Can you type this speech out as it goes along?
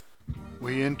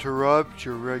We interrupt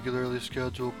your regularly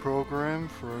scheduled program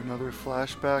for another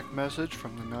flashback message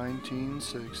from the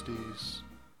 1960s.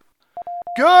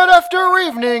 Good after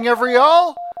evening,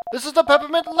 every-all! This is the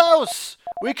Peppermint Louse.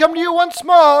 We come to you once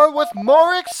more with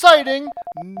more exciting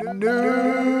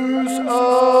news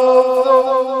of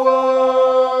the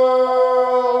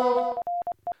world.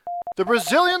 The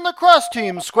Brazilian lacrosse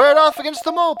team squared off against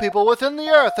the Mole People within the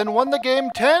Earth and won the game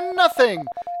 10-0,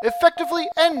 effectively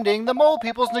ending the Mole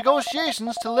People's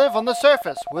negotiations to live on the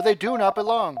surface, where they do not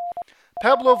belong.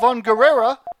 Pablo von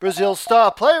Guerrera, Brazil's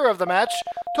star player of the match,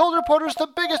 told reporters the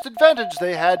biggest advantage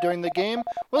they had during the game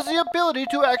was the ability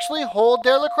to actually hold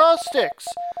their lacrosse sticks.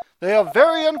 They are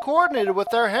very uncoordinated with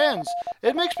their hands.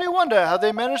 It makes me wonder how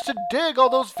they managed to dig all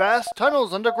those vast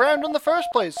tunnels underground in the first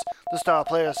place, the star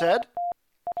player said.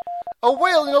 A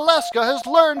whale in Alaska has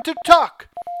learned to talk.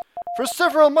 For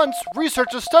several months,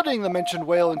 researchers studying the mentioned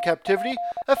whale in captivity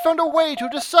have found a way to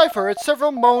decipher its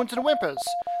several moans and whimpers.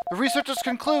 The researchers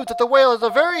conclude that the whale has a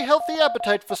very healthy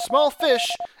appetite for small fish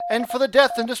and for the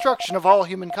death and destruction of all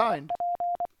humankind.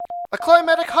 A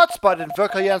climatic hotspot in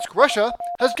Verkhoyansk, Russia,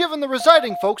 has given the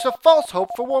residing folks a false hope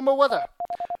for warmer weather.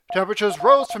 Temperatures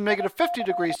rose from negative 50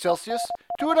 degrees Celsius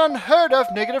to an unheard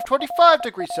of negative 25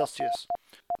 degrees Celsius.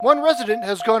 One resident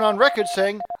has gone on record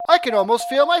saying, "I can almost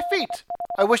feel my feet.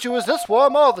 I wish it was this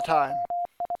warm all the time."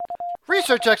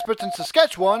 Research experts in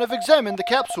Saskatchewan have examined the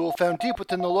capsule found deep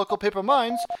within the local paper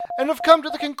mines and have come to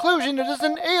the conclusion it is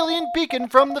an alien beacon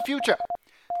from the future.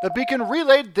 The beacon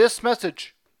relayed this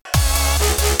message.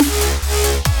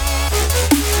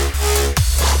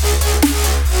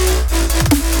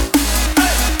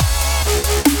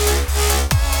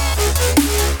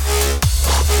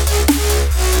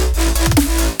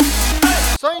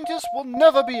 Scientists will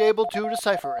never be able to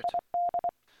decipher it.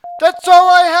 That's all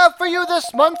I have for you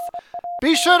this month.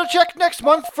 Be sure to check next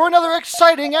month for another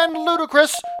exciting and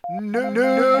ludicrous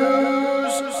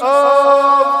news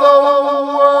of the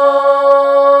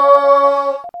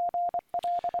world.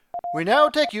 We now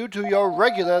take you to your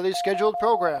regularly scheduled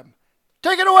program.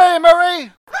 Take it away,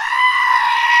 Murray!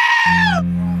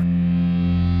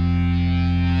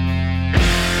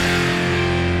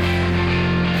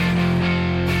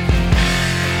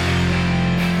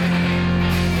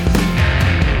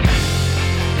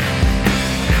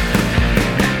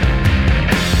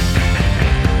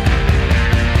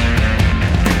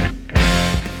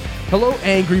 Hello,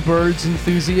 Angry Birds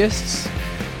enthusiasts,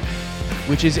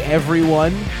 which is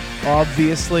everyone,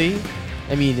 obviously.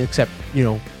 I mean, except,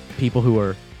 people who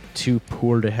are too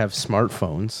poor to have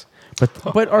smartphones.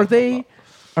 But are they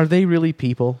really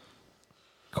people?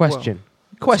 Question.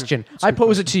 I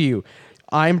pose it to you.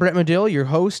 I'm Brett Medill, your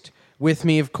host. With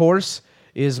me, of course,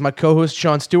 is my co-host,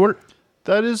 Sean Stewart.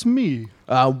 That is me.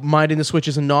 Minding the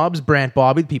switches and knobs, Brant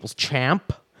Bobby, the people's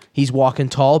champ. He's walking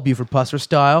tall, Buford Pusser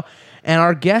style. And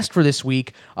our guest for this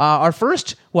week, our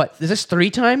first, is this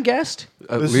 3-time guest?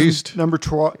 At least. Number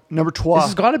 12. This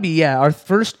has got to be, our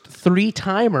first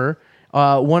 3-timer,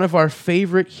 one of our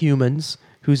favorite humans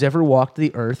who's ever walked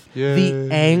the earth, the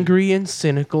angry and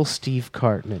cynical Steve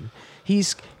Cartman.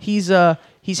 He's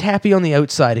happy on the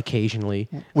outside occasionally,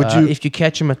 if you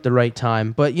catch him at the right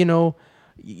time. But, you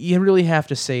really have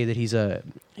to say that he's a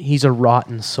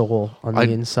rotten soul on the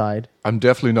inside. I'm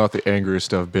definitely not the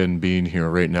angriest I've been being here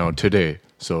right now today.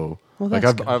 So,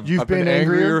 I've been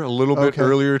angrier a little bit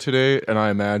earlier today, and I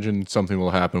imagine something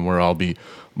will happen where I'll be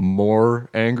more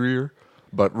angrier.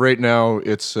 But right now,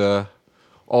 it's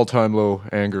all-time low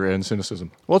anger and cynicism.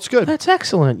 Well, it's good. That's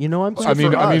excellent. I'm glad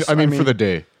I mean, for the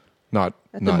day, not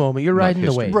at the moment. You're riding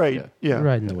the wave, right? Yeah, you're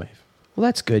riding the wave. Well,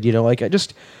 that's good.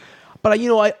 But I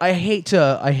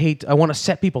want to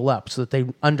set people up so that they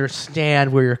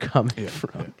understand where you're coming from.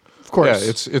 Yeah. Of course.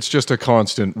 Yeah, it's just a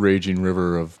constant raging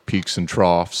river of peaks and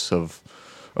troughs of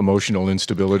emotional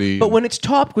instability. But when it's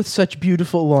topped with such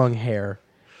beautiful long hair,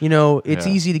 it's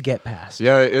easy to get past.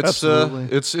 Yeah,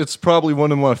 it's probably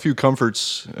one of my few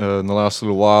comforts in the last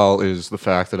little while is the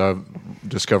fact that I've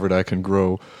discovered I can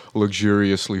grow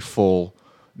luxuriously full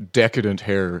decadent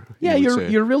hair. Yeah,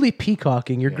 you're really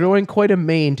peacocking. You're growing quite a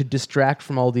mane to distract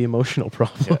from all the emotional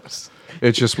problems. Yes.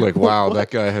 It's just like, wow,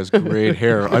 that guy has great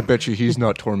hair. I bet you he's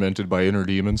not tormented by inner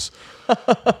demons.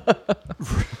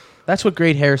 That's what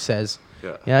great hair says.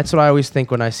 Yeah, that's what I always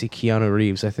think when I see Keanu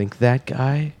Reeves. I think that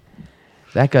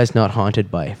guy's not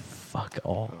haunted by fuck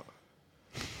all.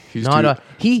 He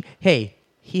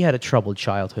had a troubled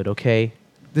childhood, okay?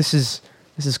 This is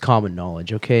common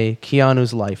knowledge, okay?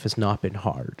 Keanu's life has not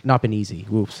been easy.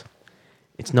 Whoops.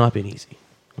 It's not been easy,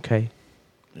 okay?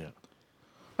 Yeah.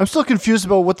 I'm still confused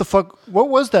about what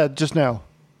was that just now?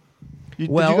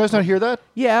 Did you guys not hear that?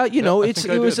 Yeah, it's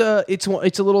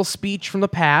a little speech from the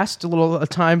past, a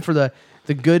time for the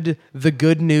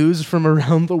good news from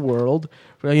around the world.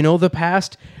 The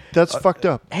past. That's fucked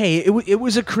up. Hey, it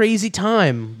was a crazy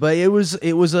time, but it was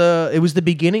the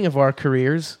beginning of our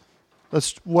careers.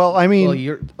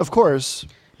 Of course.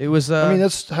 It was.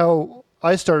 That's how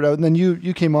I started out, and then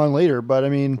you came on later. But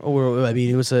we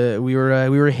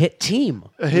were a hit team.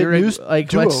 A hit news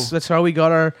duo. That's how we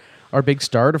got our big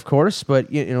start, of course. But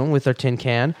with our tin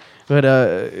can. But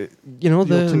the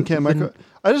tin can micro.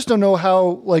 I just don't know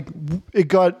how it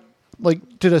got.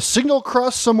 Did a signal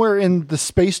cross somewhere in the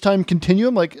space-time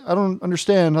continuum? I don't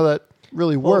understand how that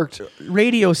really worked.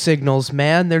 Radio signals,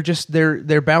 man,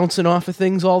 they're bouncing off of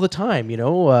things all the time.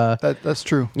 That's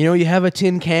true. You have a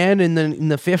tin can in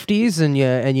the 50s,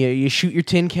 and you shoot your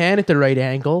tin can at the right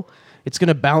angle. It's going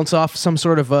to bounce off some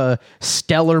sort of a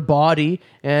stellar body,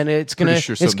 and it's going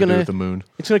to with the moon.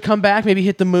 It's going to come back, maybe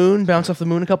hit the moon, bounce off the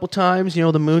moon a couple times.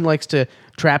 The moon likes to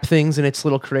trap things in its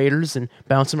little craters and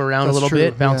bounce them around a little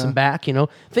bit, bounce them back.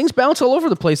 Things bounce all over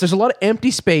the place. There's a lot of empty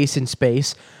space in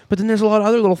space, but then there's a lot of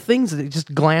other little things that it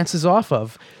just glances off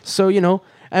of. So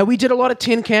we did a lot of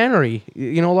tin cannery.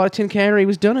 A lot of tin cannery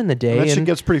was done in the day. And that shit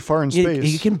gets pretty far in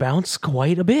space. You can bounce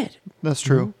quite a bit. That's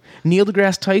true. Neil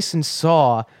deGrasse Tyson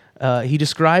saw. He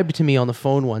described to me on the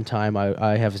phone one time.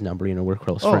 I have his number. We're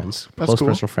close friends. Close cool.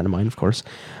 personal friend of mine, of course.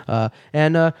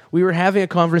 And we were having a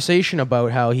conversation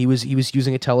about how he was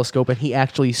using a telescope, and he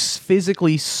actually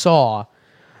physically saw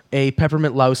a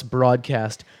Peppermint Louse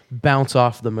broadcast bounce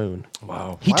off the moon.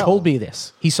 Wow! He told me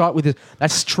this. He saw it with his.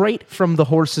 That's straight from the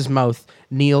horse's mouth.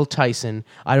 Neil Tyson.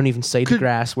 I don't even say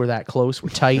deGrasse. We're that close. We're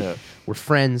tight. Yeah. We're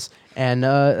friends. And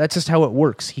that's just how it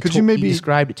works. He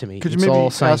described it to me. It's all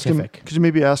scientific. Could you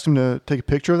maybe ask him to take a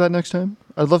picture of that next time?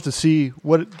 I'd love to see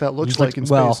what that looks like in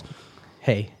space.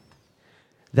 Hey,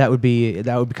 that would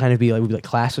kind of be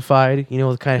classified.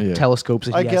 The kind of telescopes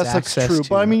that he has access to. I guess that's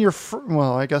true.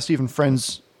 But I guess even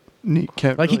friends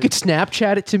can't. He could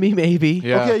Snapchat it to me, maybe.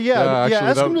 Yeah. Okay, actually,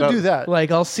 ask him to do that.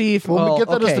 I'll see if we'll get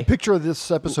that as the picture of this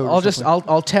episode.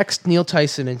 I'll text Neil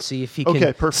Tyson and see if he can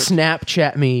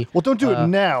Snapchat me. Well, don't do it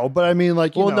now, but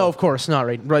no, of course not,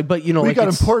 right? But we got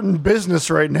important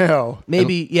business right now.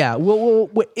 Maybe, yeah.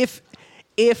 Well, if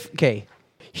okay.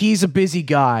 He's a busy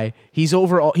guy. He's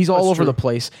all over the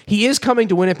place. He is coming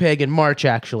to Winnipeg in March,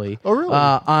 actually. Oh, really?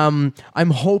 I'm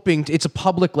hoping it's a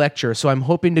public lecture, so I'm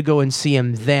hoping to go and see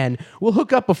him then. We'll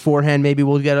hook up beforehand. Maybe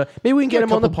we can get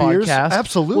him on the podcast. Beers.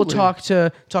 Absolutely. We'll talk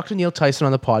to Neil Tyson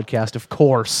on the podcast, of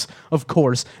course.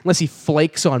 Unless he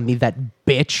flakes on me, that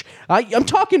bitch. I'm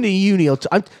talking to you, Neil.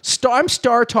 I'm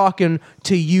star talking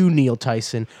to you, Neil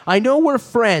Tyson. I know we're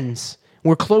friends.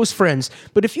 We're close friends.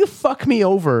 But if you fuck me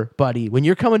over, buddy, when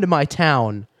you're coming to my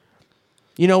town,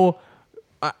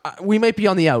 we might be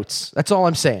on the outs. That's all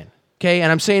I'm saying. Okay?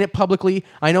 And I'm saying it publicly.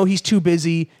 I know he's too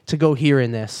busy to go here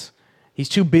in this. He's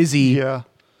too busy. Yeah.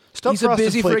 He's a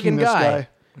busy freaking guy.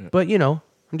 Yeah. But,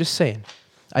 I'm just saying.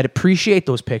 I'd appreciate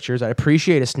those pictures. I'd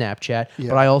appreciate a Snapchat. Yeah.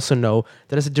 But I also know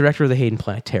that as a director of the Hayden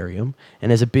Planetarium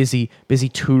and as a busy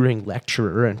touring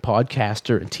lecturer and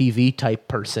podcaster and TV type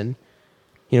person,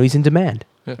 he's in demand.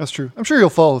 Yeah. That's true. I'm sure he'll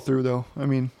follow through, though.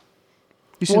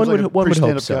 He seems like a pretty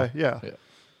stand-up guy. Yeah.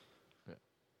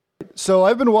 So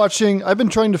I've been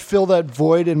trying to fill that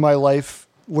void in my life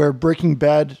where Breaking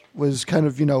Bad was kind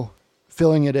of,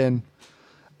 filling it in.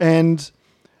 And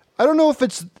I don't know if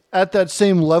it's at that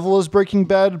same level as Breaking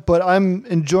Bad, but I'm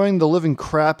enjoying the living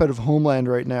crap out of Homeland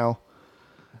right now.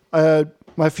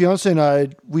 My fiance and I,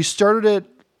 we started it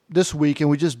this week, and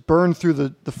we just burned through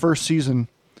the first season.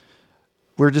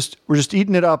 We're just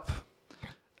eating it up,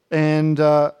 and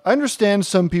I understand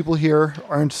some people here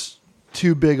aren't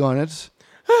too big on it.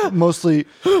 Mostly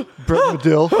Brett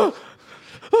Madill,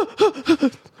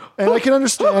 and I can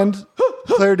understand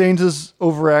Claire Danes'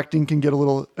 overacting can get a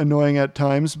little annoying at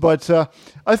times. But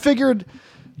I figured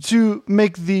to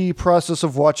make the process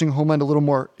of watching Homeland a little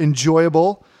more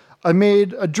enjoyable, I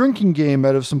made a drinking game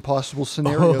out of some possible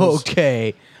scenarios.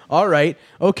 Okay, all right,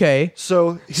 okay.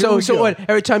 So what?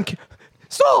 Every time.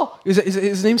 Saul! Is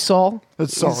his name Saul?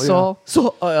 That's Saul,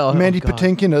 Saul. Mandy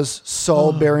Patinkin as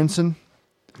Saul Berenson.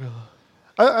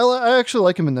 I actually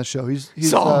like him in that show. He's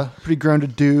a pretty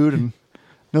grounded dude and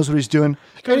knows what he's doing.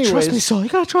 You gotta trust me, Saul. You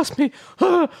gotta trust me.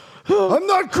 I'm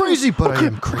not crazy, but I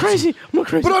am crazy. I'm not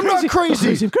crazy. But I'm not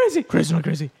crazy. I'm crazy. Crazy, not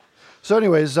crazy. So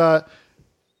anyways,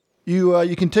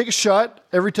 you can take a shot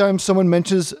every time someone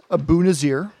mentions Abu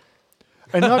Nazir.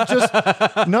 And not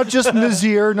just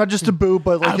Nazir, not just Abu,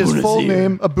 but like his full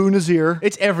name, Abu Nazir.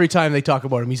 It's every time they talk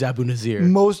about him, he's Abu Nazir.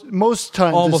 Most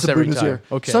times Almost it's Abu every Nazir. time.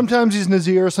 Okay. Sometimes he's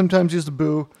Nazir, sometimes he's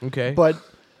Abu. Okay. But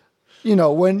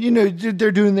when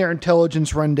they're doing their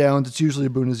intelligence rundowns, it's usually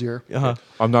Abu Nazir. Uh-huh.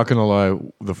 I'm not gonna lie.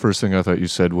 The first thing I thought you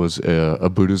said was a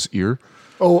Buddha's ear.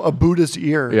 Oh, a Buddha's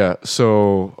ear. Yeah.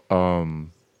 So,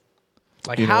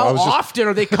 how often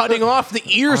are they cutting off the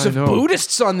ears of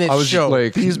Buddhists on this show?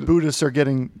 These Buddhists are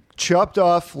getting chopped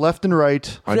off left and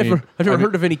right. I've never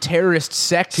heard of any terrorist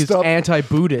sect who's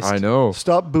anti-Buddhist. I know.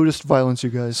 Stop Buddhist violence, you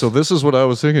guys. So this is what I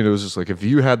was thinking. It was just like, if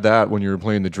you had that when you were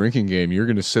playing the drinking game, you're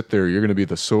going to sit there, you're going to be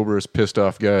the soberest, pissed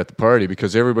off guy at the party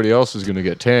because everybody else is going to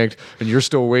get tanked, and you're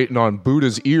still waiting on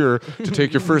Buddha's ear to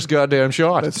take your first goddamn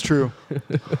shot. That's true.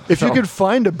 If you could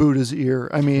find a Buddha's ear,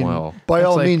 I mean, by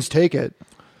all means, take it.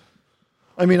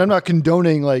 I mean, I'm not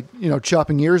condoning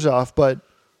chopping ears off, but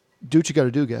do what you got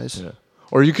to do, guys. Yeah.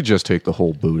 Or you could just take the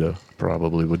whole Buddha.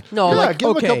 Probably would. No,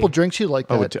 give him a couple drinks. He'd like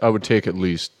that. I would take at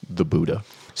least the Buddha.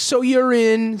 So you're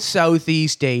in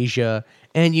Southeast Asia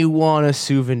and you want a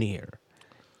souvenir.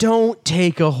 Don't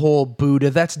take a whole Buddha.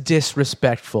 That's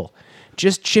disrespectful.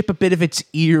 Just chip a bit of its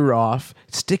ear off.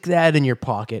 Stick that in your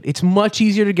pocket. It's much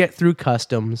easier to get through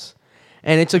customs.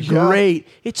 And it's a great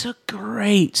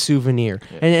souvenir.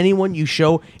 Yeah. And anyone you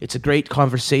show, it's a great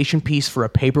conversation piece for a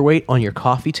paperweight on your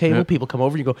coffee table. Yeah. People come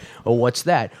over and you go, "Oh, what's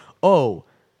that?" "Oh,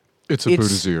 it's a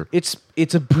Buddha's ear." It's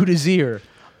a Buddha's ear.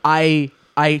 I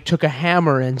took a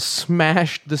hammer and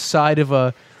smashed the side of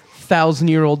a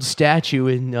 1,000-year-old statue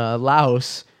in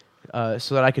Laos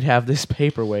so that I could have this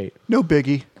paperweight. No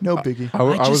biggie. I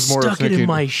was more stuck it in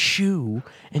my shoe,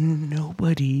 and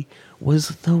nobody was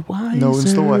the wiser. No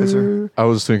one's the wiser. I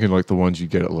was thinking like the ones you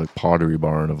get at like Pottery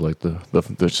Barn of like the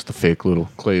fake little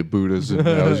clay Buddhas, and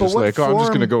I was just like, I'm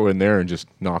just gonna go in there and just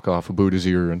knock off a Buddha's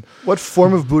ear. And what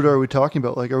form of Buddha are we talking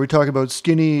about? Like, are we talking about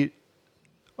skinny,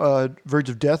 Verge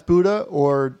of Death Buddha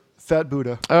or fat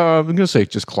Buddha? I'm gonna say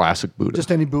just classic Buddha.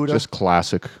 Just any Buddha. Just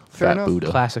classic fat Buddha.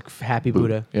 Classic happy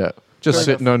Buddha. Yeah, just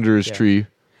sitting under his tree.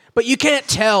 But you can't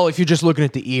tell if you're just looking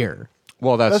at the ear.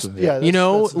 Well, that's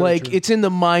it's in the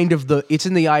mind of it's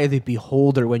in the eye of the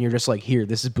beholder when you're just like, here,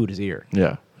 this is Buddha's ear.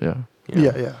 Yeah.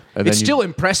 And it's still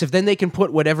impressive. Then they can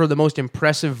put whatever the most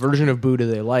impressive version of Buddha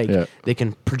they like. Yeah. They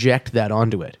can project that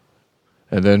onto it.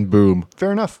 And then boom.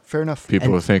 Fair enough. People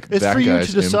will think it's that for you guy's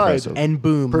to decide. impressive. And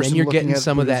boom, then you're getting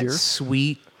some of that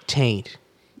sweet taint.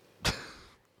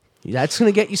 That's going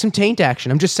to get you some taint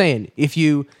action. I'm just saying, if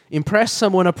you impress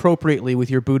someone appropriately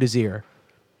with your Buddha's ear,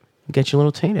 get you a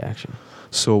little taint action.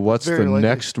 So what's the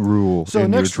next rule in your drinking game? So the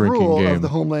next rule of the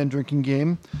Homeland drinking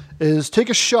game is take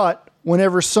a shot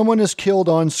whenever someone is killed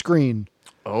on screen.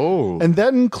 Oh. And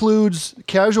that includes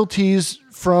casualties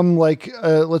from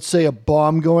let's say a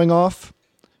bomb going off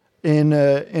in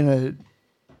a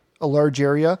large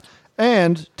area,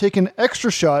 and take an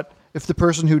extra shot if the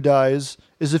person who dies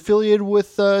is affiliated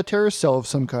with a terrorist cell of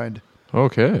some kind.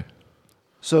 Okay.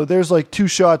 So there's like 2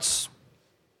 shots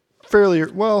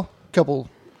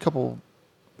couple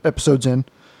episodes in.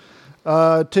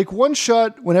 Take 1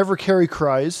 shot whenever Carrie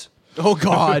cries. Oh,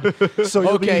 God.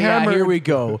 So here we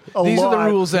go. These are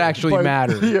the rules that actually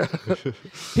matter. Yeah.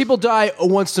 People die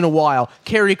once in a while.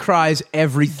 Carrie cries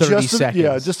every 30 seconds.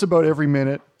 Yeah, just about every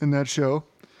minute in that show.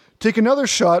 Take another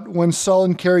shot when Saul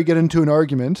and Carrie get into an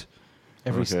argument.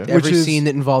 Every scene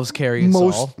that involves Carrie and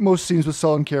Saul. Most scenes with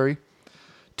Saul and Carrie.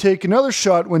 Take another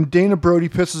shot when Dana Brody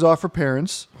pisses off her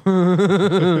parents.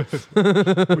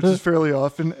 Which is fairly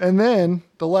often. And then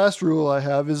the last rule I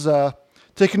have is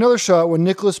take another shot when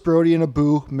Nicholas Brody and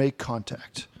Abu make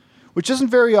contact, which isn't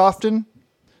very often.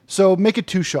 So make it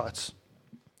 2 shots.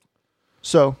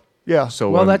 So yeah.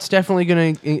 So that's definitely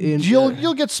going to.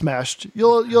 You'll get smashed.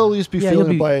 You'll at least be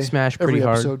feeling it by smashed every pretty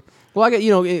hard. episode. Well, I got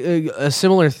a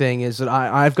similar thing is that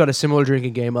I've got a similar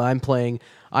drinking game I'm playing.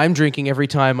 I'm drinking every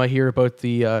time I hear about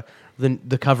the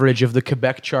coverage of the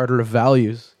Quebec Charter of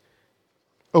Values.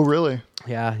 Oh, really?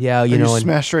 Yeah. Are you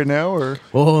smashed right now, or?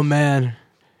 Oh man,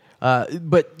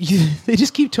 but they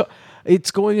just keep.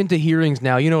 It's going into hearings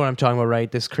now. You know what I'm talking about,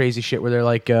 right? This crazy shit where they're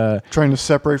like trying to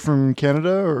separate from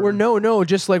Canada, or no,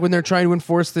 just like when they're trying to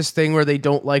enforce this thing where they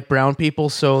don't like brown people,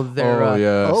 so they're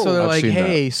so they're like,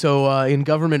 hey, so in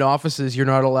government offices you're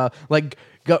not allowed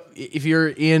if you're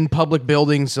in public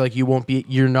buildings, like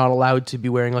you're not allowed to be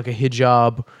wearing like a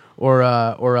hijab or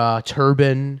a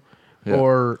turban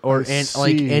or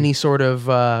any sort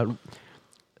of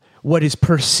what is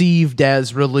perceived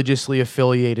as religiously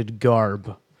affiliated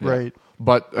garb. Right.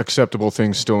 But acceptable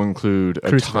things still include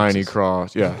a tiny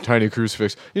cross. Yeah, tiny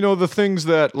crucifix. The things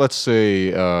that, let's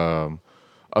say,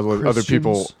 other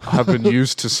people have been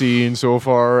used to seeing so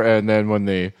far, and then when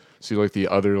they see like the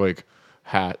other like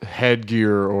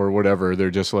headgear or whatever,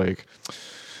 they're just like,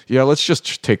 yeah, let's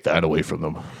just take that away from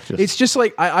them. It's just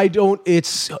like I don't.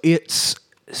 It's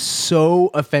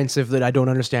so offensive that I don't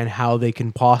understand how they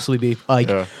can possibly be like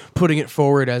putting it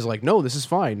forward as like, no, this is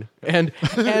fine. And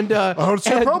I don't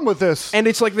see a problem with this. And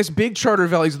it's like this big charter of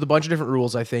values with a bunch of different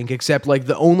rules, I think, except like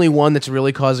the only one that's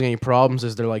really causing any problems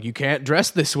is they're like, you can't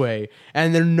dress this way.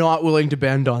 And they're not willing to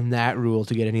bend on that rule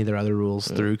to get any of their other rules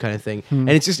through kind of thing. And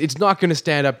it's not going to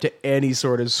stand up to any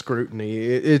sort of scrutiny.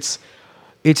 It's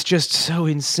just so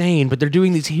insane. But they're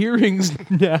doing these hearings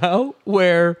now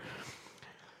where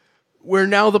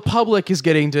now the public is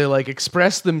getting to like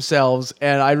express themselves.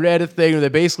 And I read a thing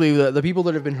that basically the people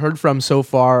that have been heard from so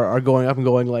far are going up and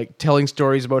going like telling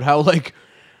stories about how like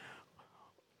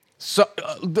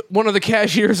one of the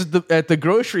cashiers at the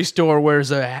grocery store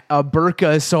wears a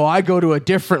burqa, so I go to a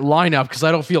different lineup because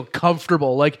I don't feel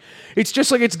comfortable. Like it's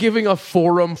just like it's giving a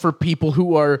forum for people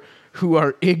who are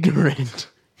ignorant.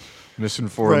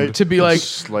 Misinformed, right. To be like,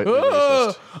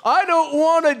 I don't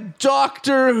want a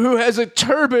doctor who has a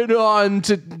turban on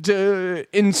to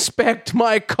inspect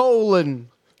my colon.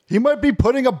 He might be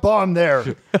putting a bomb there.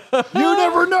 You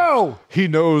never know. He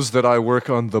knows that I work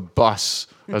on the bus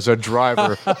as a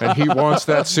driver, and he wants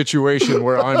that situation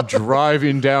where I'm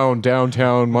driving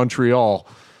downtown Montreal.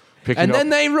 And then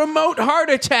they remote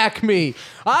heart attack me.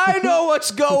 I know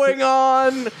what's going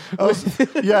on.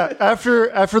 Yeah,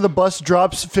 after the bus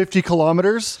drops 50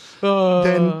 kilometers,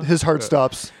 then his heart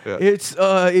stops. Yeah. It's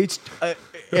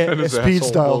speed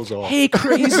style. Hey,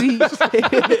 crazy.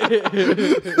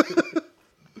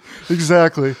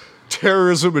 Exactly.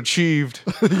 Terrorism achieved.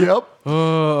 Yep.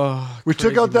 We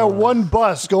took out that one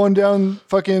bus going down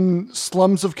fucking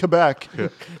slums of Quebec. Yeah.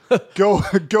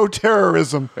 Go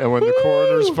terrorism. And when the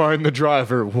coroners find the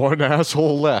driver, one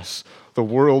asshole less, the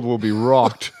world will be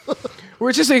rocked.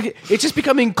 It's just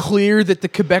becoming clear that the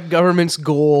Quebec government's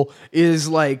goal is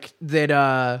like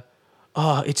that.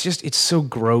 It's so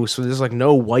gross. There's like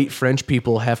no white French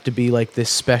people have to be like this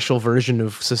special version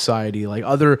of society. Like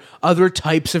other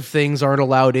types of things aren't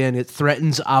allowed in. It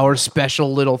threatens our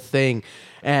special little thing,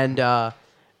 and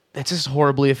that's just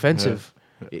horribly offensive.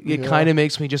 Yeah. It kind of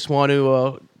makes me just want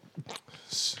to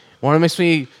makes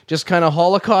me just kind of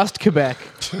Holocaust Quebec.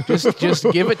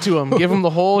 just give it to them. Give them the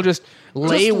whole just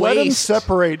lay just waste. Let them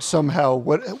separate somehow.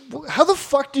 How the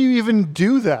fuck do you even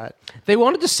do that? They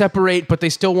wanted to separate, but they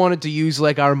still wanted to use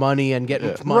like our money and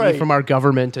get money from our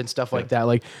government and stuff like that.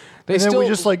 Like we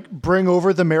just like bring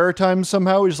over the Maritimes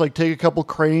somehow. We just like take a couple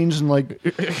cranes and like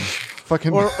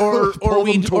fucking or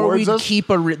we'd keep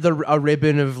a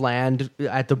ribbon of land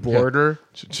at the border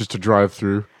just to drive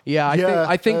through. Yeah,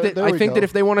 I think that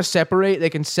if they want to separate, they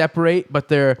can separate, but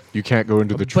you can't go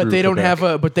into the true but they don't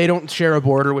Quebec. They don't share a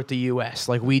border with the U.S.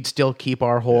 Like we'd still keep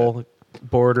our whole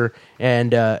border,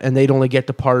 and they'd only get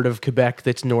the part of Quebec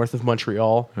that's north of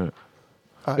Montreal. Yeah.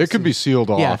 It could be sealed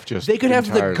off. Just they could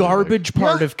have the garbage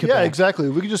part of Quebec. Yeah, exactly.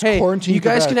 We could just quarantine. You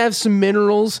guys Quebec. can have some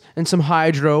minerals and some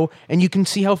hydro, and you can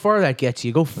see how far that gets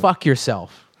you. Go fuck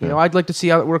yourself. You know, I'd like to see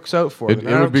how it works out for them.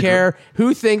 I don't care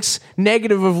who thinks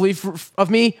negatively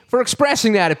of me for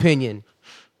expressing that opinion.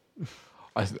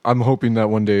 I'm hoping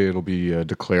that one day it'll be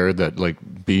declared that,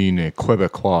 like, being a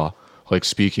Quebecois, like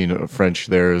speaking French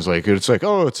there is like, it's like,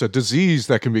 oh, it's a disease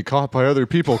that can be caught by other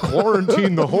people.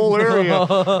 Quarantine the whole area.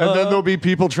 And then there'll be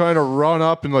people trying to run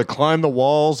up and like climb the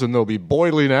walls, and there'll be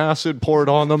boiling acid poured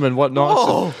on them and whatnot.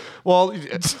 Oh. Well,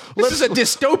 this is a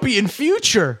dystopian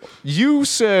future. You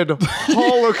said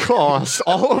Holocaust,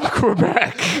 all of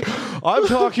Quebec. I'm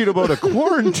talking about a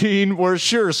quarantine where,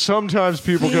 sure, sometimes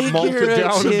people get malted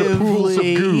down in the pools of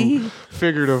goo.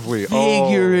 Figuratively.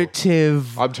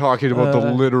 I'm talking about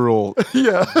the literal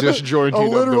disjointing a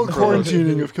literal of the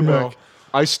quarantining of Quebec. No,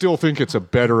 I still think it's a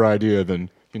better idea than,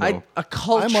 a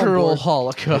cultural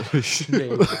Holocaust.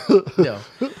 No.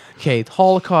 Okay,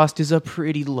 Holocaust is a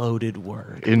pretty loaded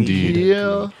word. Indeed.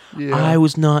 Yeah. I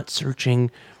was not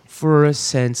searching for a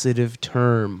sensitive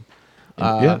term.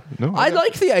 I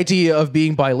like the idea of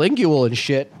being bilingual and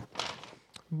shit,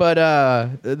 but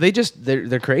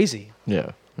they're crazy.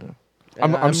 Yeah.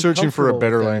 I'm searching for a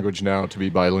better language now to be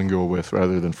bilingual with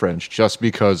rather than French, just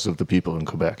because of the people in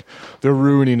Quebec. They're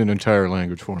ruining an entire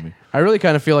language for me. I really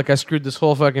kind of feel like I screwed this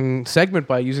whole fucking segment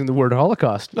by using the word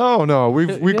Holocaust. No,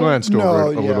 we glanced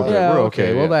over it a little bit. Yeah, we're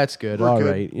okay. Well, that's good. All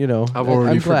right. I've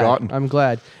already forgotten. I'm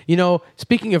glad.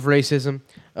 Speaking of racism,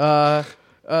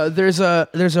 there's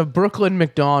a Brooklyn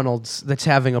McDonald's that's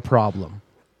having a problem.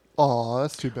 Oh,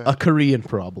 that's too bad. A Korean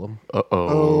problem.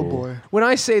 Oh boy. When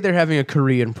I say they're having a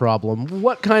Korean problem,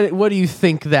 what do you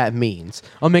think that means?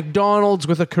 A McDonald's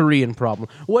with a Korean problem.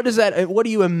 What do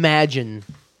you imagine?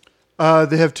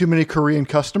 They have too many Korean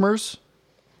customers.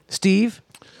 Steve?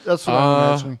 That's what I'm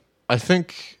imagining. I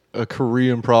think a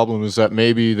Korean problem is that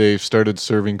maybe they've started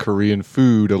serving Korean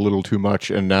food a little too much,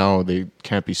 and now they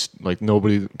can't be, like,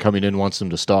 nobody coming in wants them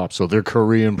to stop. So their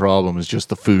Korean problem is just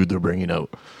the food they're bringing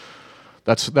out.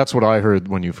 That's what I heard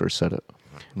when you first said it.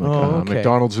 Like, okay.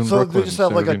 McDonald's in So Brooklyn. they just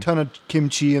have like a ton of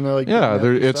kimchi and they're like...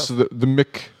 it's the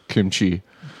Mick kimchi.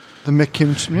 The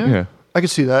McKimchi. Yeah. I can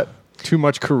see that. Too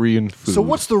much Korean food. So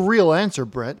what's the real answer,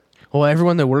 Brett? Well,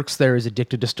 everyone that works there is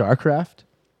addicted to StarCraft.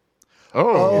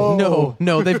 Oh.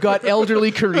 No, they've got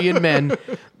elderly Korean men.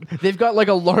 They've got like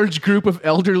a large group of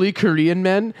elderly Korean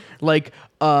men, like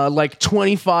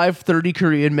 25, 30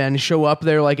 Korean men show up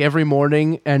there like every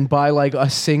morning and buy like a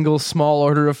single small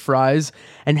order of fries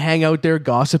and hang out there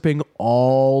gossiping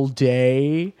all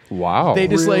day. Wow. They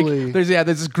just Really? there's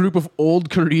this group of old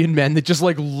Korean men that just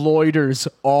like loiters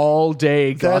all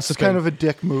day That's gossiping. kind of a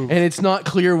dick move. And it's not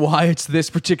clear why it's this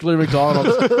particular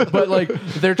McDonald's, but like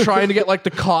they're trying to get like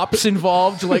the cops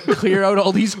involved to like clear out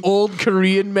all these old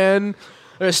Korean men.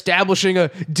 They're establishing a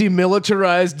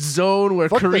demilitarized zone where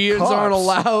Fuck the Koreans cops. aren't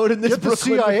allowed in this Get the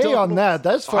Brooklyn CIA McDonald's. on that.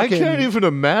 That's I fucking... can't even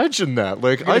imagine that.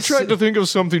 Like, I tried sit- to think of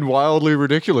something wildly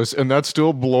ridiculous, and that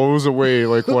still blows away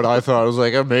like what I thought. I was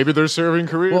like, maybe they're serving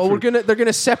Korean Well, food. they're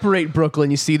gonna separate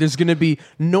Brooklyn. You see, there's gonna be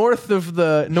north of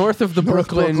the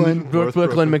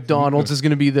Brooklyn McDonald's is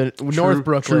gonna be the North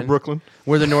Brooklyn, True Brooklyn.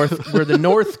 where the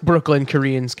North Brooklyn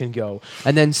Koreans can go,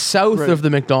 and then south Right. of the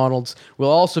McDonald's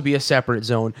will also be a separate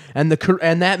zone, and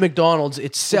that McDonald's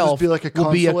itself be like a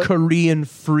will be a consulate?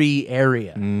 Korean-free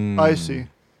area I see.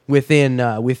 within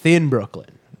Brooklyn.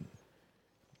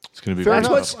 It's going to be Fair bad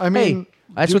enough. enough. I mean,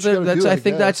 That's do what what you gotta that's. do, I I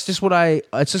think that's guess.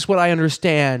 just what I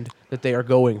understand that they are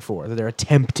going for. That they're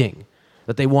attempting.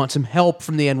 That they want some help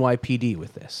from the NYPD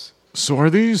with this. So are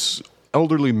these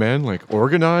elderly men like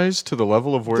organized to the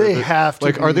level of where They have to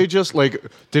like be. are they just like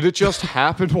did it just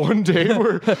happen one day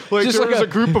where like Just there like was a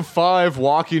group of 5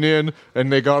 walking in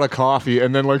and they got a coffee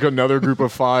and then like another group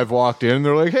of 5 walked in and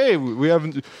they're like, hey, we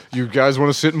haven't, you guys want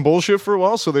to sit and bullshit for a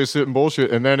while? So they sit and bullshit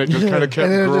and then it just kind of kept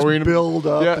And then it just growing build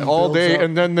up yeah and all builds day up.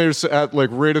 and then there's at like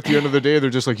right at the end of the day they're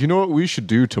just like, you know what we should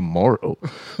do tomorrow?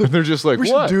 And they're just like, we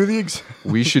what? should do the...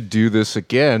 We should do this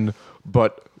again,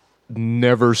 but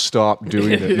never stop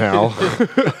doing it now.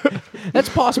 That's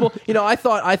possible. You know, I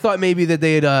thought maybe that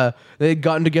they had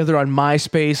gotten together on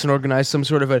MySpace and organized some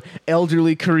sort of an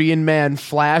elderly Korean man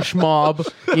flash mob.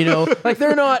 You know, like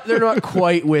they're not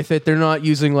quite with it. They're not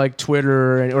using like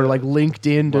Twitter or like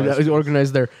LinkedIn to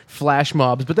organize their flash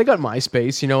mobs, but they got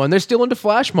MySpace. You know, and they're still into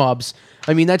flash mobs.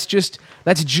 I mean, that's just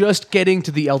getting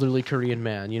to the elderly Korean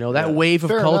man. You know, that wave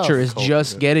of Fair culture enough. is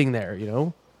just getting there. You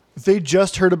know. They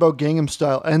just heard about Gangnam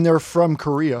Style, and they're from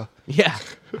Korea. Yeah,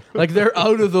 like they're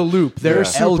out of the loop. They're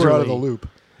Super elderly. out of the loop.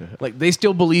 Like they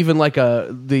still believe in like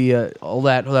all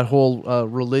that whole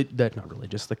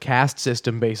the caste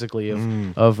system basically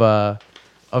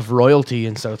of royalty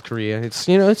in South Korea. It's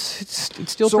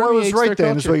it's still. So I was permeates right their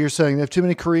then, is culture. what you're saying. They have too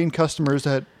many Korean customers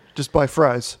that just buy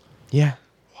fries. Yeah,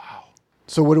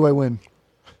 So what do I win?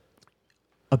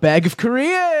 a bag of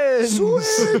Koreans.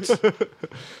 Sweet!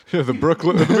 Yeah, the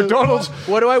McDonald's.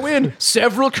 What do I win?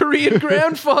 Several Korean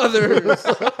grandfathers.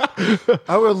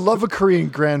 I would love a Korean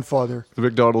grandfather. The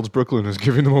McDonald's Brooklyn is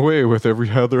giving them away with every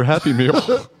other Happy Meal.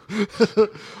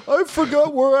 I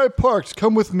forgot where I parked.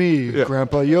 Come with me,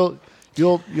 Grandpa. You'll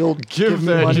Give me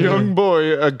that money. young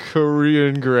boy a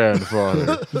Korean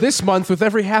grandfather. This month, with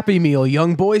every Happy Meal,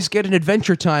 young boys get an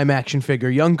Adventure Time action figure.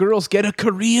 Young girls get a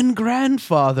Korean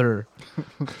grandfather.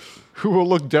 Who will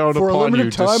look down For a upon you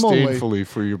limited time only. disdainfully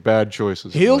for your bad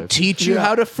choices. in He'll life. teach you Yeah.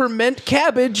 how to ferment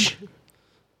cabbage.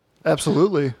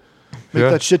 Absolutely. Make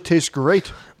Yeah. that shit taste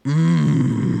great.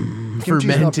 Kimchi's not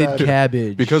Fermented bad.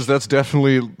 cabbage. Because that's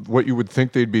definitely what you would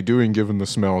think they'd be doing given the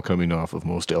smell coming off of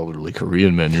most elderly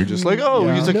Korean men. You're just like, oh,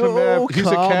 Yeah. he's a No he's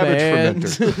a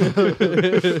cabbage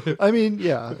fermenter. I mean,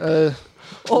 yeah.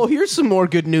 Oh, here's some more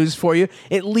good news for you.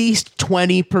 At least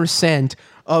 20%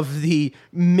 of the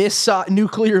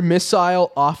nuclear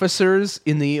missile officers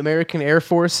in the American Air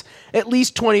Force, at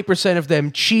least 20% of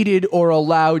them cheated or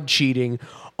allowed cheating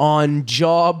on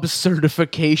job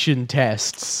certification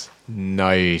tests.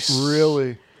 Nice.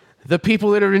 Really. The people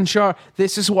that are in charge,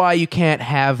 this is why you can't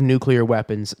have nuclear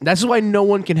weapons. That's why no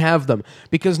one can have them.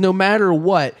 Because no matter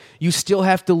what, you still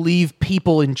have to leave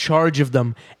people in charge of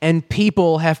them. And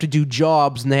people have to do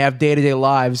jobs and they have day-to-day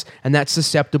lives. And that's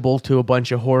susceptible to a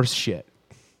bunch of horse shit.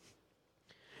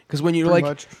 Because when you're Pretty like,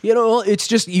 much. it's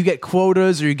just you get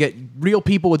quotas or you get real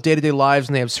people with day-to-day lives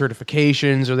and they have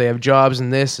certifications or they have jobs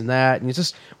and this and that. And it's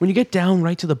just, when you get down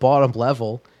right to the bottom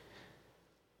level,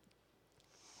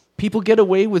 people get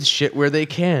away with shit where they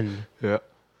can. Yeah.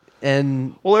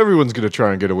 And well, everyone's going to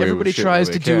try and get away with everybody shit tries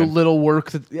to do a little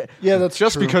work. Yeah, that's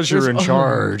just true. because you're in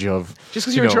charge of. Just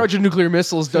because you're in charge of nuclear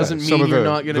missiles doesn't mean you're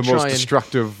not going to try most and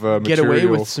destructive get away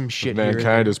material with some shit here and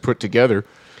mankind has put together.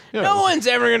 Yeah. No one's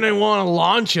ever going to want to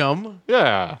launch them.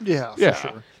 Yeah. Yeah, for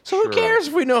sure. So who cares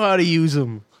if we know how to use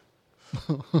them?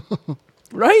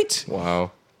 Right?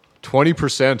 Wow.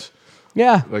 20%.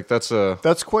 Yeah. Like that's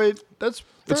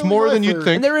It's more than you'd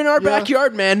think. And they're in our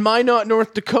backyard, man. Minot,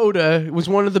 North Dakota was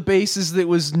one of the bases that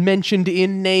was mentioned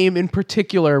in name in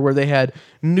particular, where they had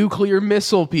nuclear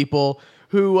missile people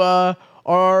who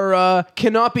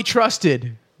cannot be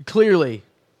trusted. Clearly.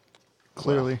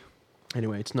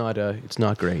 Anyway, it's not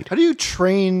great. How do you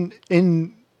train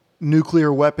in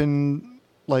nuclear weapon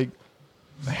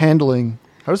handling?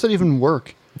 How does that even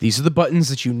work? These are the buttons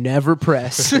that you never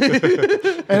press.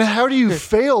 And how do you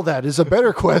fail that is a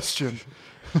better question.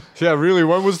 Yeah, really.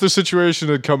 When was the situation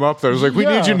that come up there? It was like, we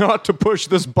need you not to push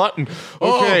this button.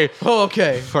 Okay. Oh,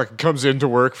 okay. Fucking comes into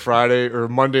work Friday or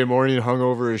Monday morning,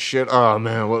 hungover as shit. Oh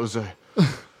man, what was that?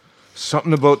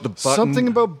 Something about the button. Something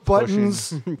about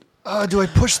buttons. Do I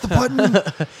push the button?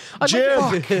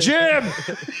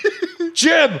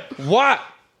 Jim, what?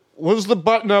 What was the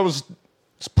button?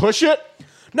 Push it?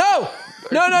 No.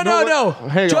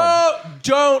 Hang on.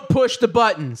 Don't push the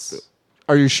buttons.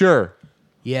 Are you sure?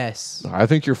 Yes. I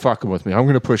think you're fucking with me. I'm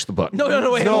going to push the button.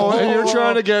 No, wait. No, and you're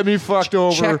trying to get me fucked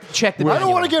over. Check the I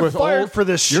don't want to get fired for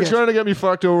this shit. You're trying to get me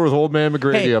fucked over with old man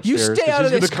McGrady upstairs. You stay out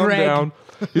of this, Greg.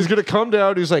 He's going to come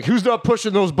down. He's like, who's not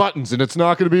pushing those buttons? And it's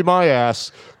not going to be my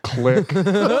ass. Click.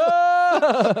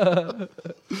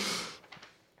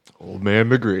 Old man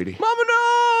McGrady. Mama,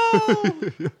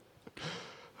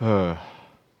 no!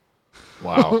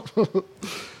 Wow.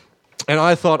 And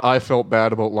I thought I felt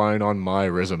bad about lying on my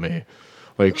resume.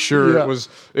 Like, sure,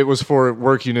 it was for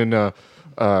working in a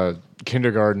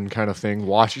kindergarten kind of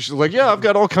thing. She's like, yeah, I've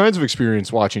got all kinds of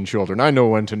experience watching children. I know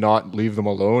when to not leave them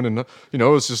alone. And,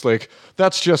 it's just like,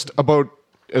 that's just about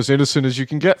as innocent as you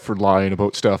can get for lying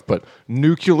about stuff. But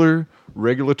nuclear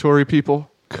regulatory people,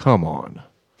 come on.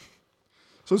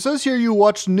 So it says here you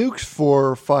watched Nukes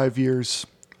for 5 years.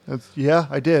 Yeah,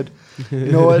 I did.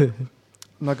 You know what? I'm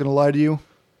not going to lie to you.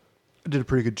 I did a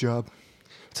pretty good job.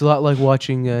 It's a lot like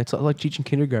watching. It's a lot like teaching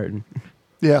kindergarten.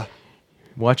 Yeah.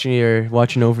 Watching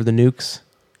over the nukes.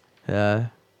 I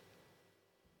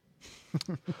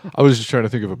was just trying to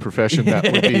think of a profession that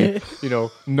would be,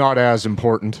 not as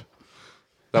important.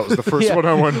 That was the first one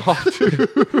I went off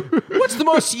to. What's the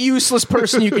most useless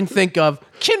person you can think of?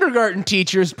 Kindergarten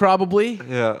teachers, probably.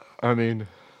 Yeah, I mean,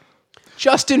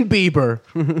 Justin Bieber.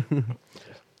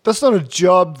 That's not a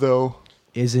job, though.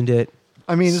 Isn't it?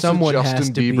 I mean, someone has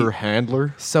Justin to Bieber be,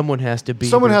 handler. Someone has to be.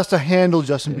 Someone has to handle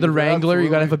Justin Bieber. The Wrangler. Absolutely. You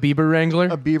gotta have a Bieber Wrangler.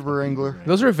 A Bieber Wrangler.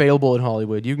 Those are available in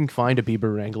Hollywood. You can find a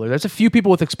Bieber Wrangler. There's a few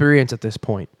people with experience at this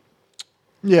point.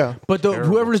 Yeah. But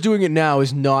whoever's doing it now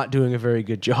is not doing a very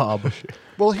good job.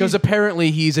 Well, because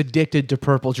apparently he's addicted to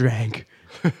purple drank.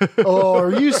 Oh,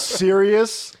 are you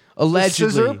serious?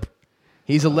 Allegedly.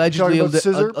 He's allegedly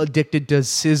addicted to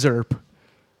scissorp.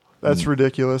 That's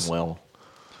ridiculous. Well,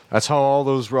 that's how all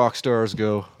those rock stars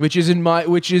go. Which is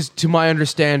to my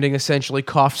understanding essentially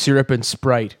cough syrup and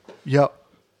Sprite. Yep.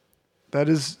 That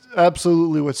is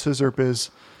absolutely what scissorp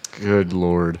is. Good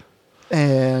Lord.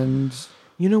 And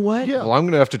you know what? Yeah. Well, I'm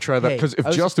going to have to try that because if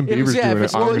Justin Bieber's doing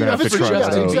it, I'm going to have to try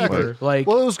Justin that. Bieber.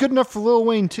 Well, it was good enough for Lil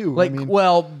Wayne too.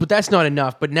 But that's not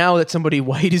enough. But now that somebody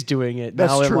white is doing it,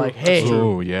 that's now true. I'm like, hey,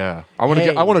 oh yeah, I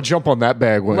want to jump on that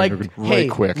bandwagon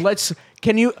quick.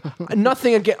 Can you?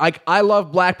 Nothing again. I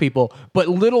love black people, but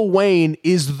Lil Wayne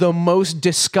is the most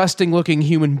disgusting looking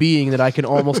human being that I can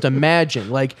almost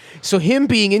imagine. So him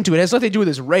being into it has nothing to do with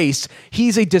his race.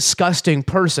 He's a disgusting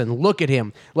person. Look at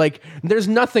him. There's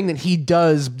nothing that he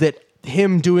does that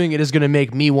him doing it is going to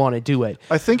make me want to do it.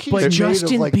 I think he's But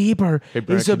Justin Bieber Brad,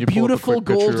 is a beautiful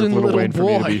golden little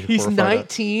boy. He's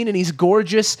 19 and he's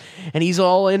gorgeous and he's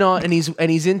all in on and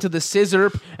he's into the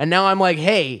scissorp. And now I'm like,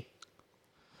 hey.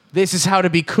 This is how to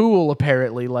be cool,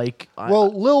 apparently.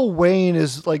 Lil Wayne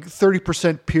is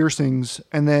 30% piercings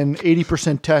and then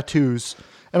 80% tattoos.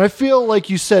 And I feel like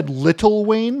you said Little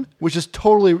Wayne, which is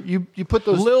totally you put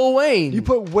those Lil Wayne. You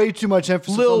put way too much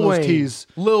emphasis on those T's.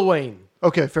 Lil Wayne.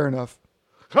 Okay, fair enough.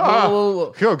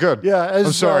 Oh, good. Yeah,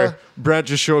 I'm sorry. Brent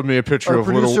just showed me a picture of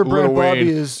Little Brent Wayne, Bobby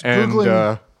is and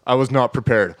Googling. I was not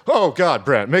prepared. Oh God,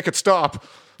 Brent, make it stop.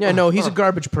 Yeah, no, he's a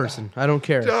garbage person. I don't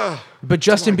care. But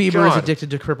Justin Bieber is addicted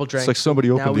to Purple Drank. It's like somebody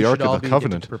opened the Ark of the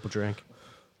Covenant. Purple Drank.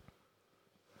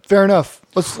 Fair enough.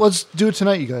 Let's do it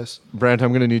tonight, you guys. Brant,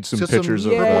 I'm going to need some pictures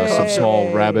of some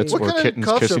small rabbits or kittens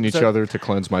kissing each other to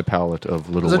cleanse my palate of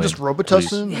Little Wayne. Is that just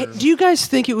Robitussin? Hey, do you guys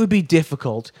think it would be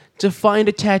difficult to find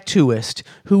a tattooist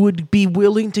who would be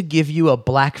willing to give you a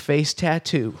blackface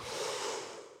tattoo?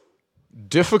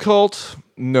 Difficult?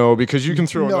 No, because you can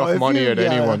throw enough money at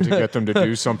anyone to get them to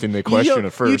do something they question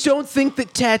at first. You don't think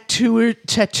that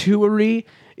tattooery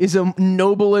is a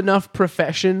noble enough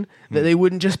profession that they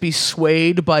wouldn't just be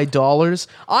swayed by dollars?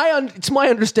 It's my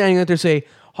understanding that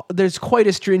there's quite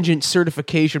a stringent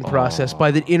certification process by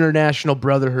the International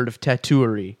Brotherhood of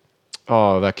Tattooery.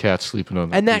 Oh, that cat's sleeping on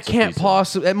the And that can't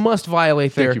possibly... It must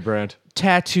violate their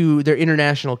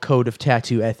international code of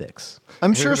tattoo ethics.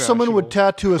 I'm sure someone would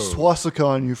tattoo a swastika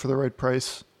on you for the right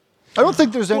price. I don't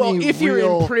think there's any Well, if you're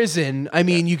in prison, I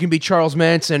mean, you can be Charles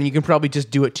Manson and you can probably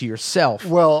just do it to yourself.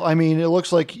 Well, I mean, it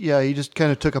looks like, he just kind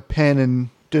of took a pen and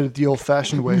did it the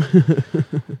old-fashioned way.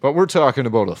 But we're talking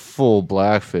about a full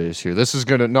blackface here. This is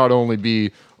going to not only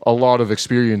be a lot of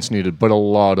experience needed, but a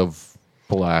lot of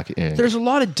black ink. There's a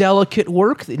lot of delicate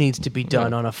work that needs to be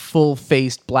done on a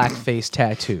full-faced blackface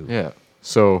tattoo. Yeah.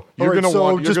 So you're going to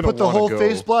want just put the whole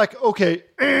face black. Okay.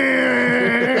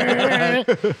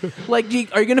 Like,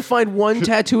 are you going to find one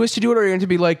tattooist to do it, or are you going to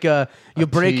be like, you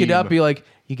break it up, be like,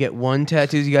 you get one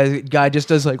tattoo, guy just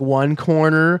does like one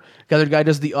corner, the other guy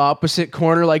does the opposite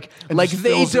corner, like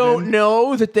they don't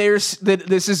know that that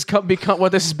this is become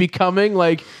what this is becoming,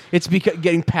 like it's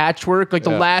getting patchwork, like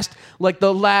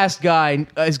the last guy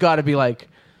has got to be like,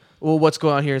 well, what's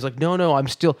going on here? It's like, no, I'm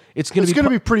still... It's going to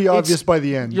be pretty obvious by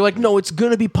the end. You're like, no, it's going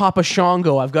to be Papa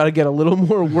Shango. I've got to get a little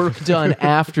more work done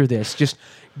after this. Just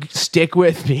stick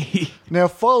with me. Now,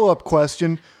 follow-up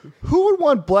question. Who would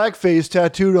want blackface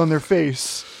tattooed on their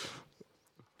face?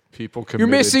 People committed You're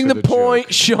missing to the point,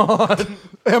 joke. Sean.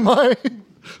 Am I?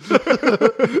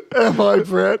 Am I,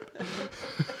 Brett?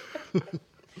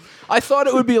 I thought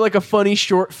it would be like a funny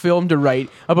short film to write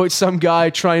about some guy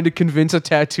trying to convince a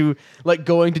tattoo, like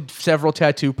going to several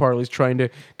tattoo parlors trying to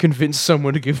convince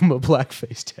someone to give him a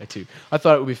blackface tattoo. I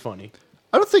thought it would be funny.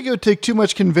 I don't think it would take too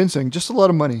much convincing, just a lot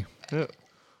of money. Yeah.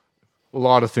 A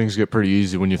lot of things get pretty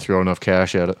easy when you throw enough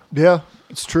cash at it. Yeah,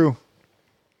 it's true.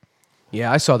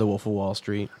 Yeah, I saw The Wolf of Wall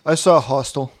Street. I saw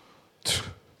Hostel.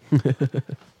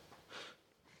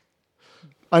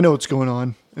 I know what's going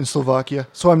on in Slovakia,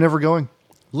 so I'm never going.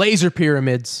 Laser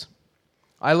pyramids.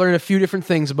 I learned a few different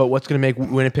things about what's going to make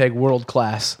Winnipeg world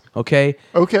class. Okay.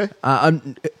 Okay.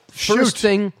 First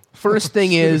thing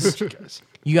is,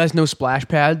 you guys know splash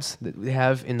pads that they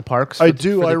have in the parks? I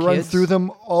do. I run through them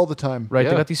all the time. Right.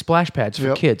 They got these splash pads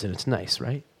for kids, and it's nice,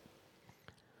 right?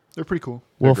 They're pretty cool.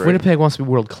 Well, if Winnipeg wants to be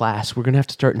world class, we're going to have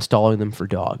to start installing them for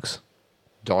dogs.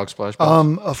 Dog splash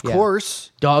pads? Of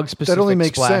course. Dog-specific that only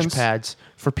makes splash sense. pads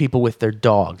for people with their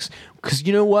dogs. Because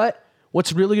you know what?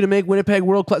 What's really going to make Winnipeg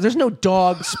world class? There's no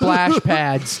dog splash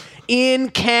pads in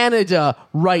Canada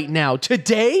right now.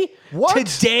 Today? What?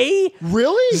 Today?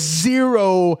 Really?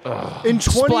 Zero. In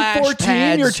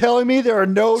 2014, you're telling me there are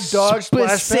no dog splash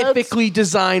pads? Specifically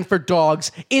designed for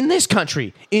dogs in this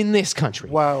country.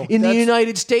 Wow. In the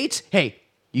United States, hey,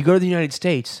 you go to the United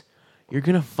States, you're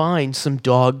going to find some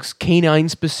dogs,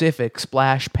 canine-specific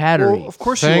splash pattery. Well, of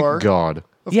course Thank you are. God.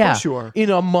 Of course you are. In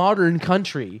a modern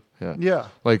country. Yeah.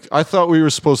 Like, I thought we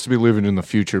were supposed to be living in the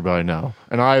future by now.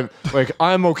 And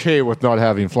I'm okay with not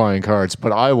having flying carts,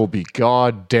 but I will be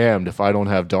goddamned if I don't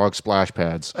have dog splash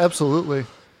pads. Absolutely.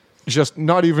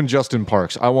 Not even just in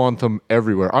parks. I want them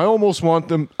everywhere. I almost want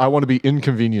them. I want to be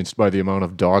inconvenienced by the amount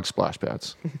of dog splash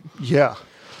pads. Yeah.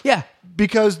 Yeah.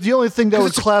 Because the only thing that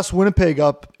would class Winnipeg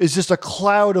up is just a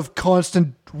cloud of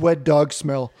constant wet dog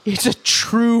smell. It's a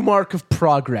true mark of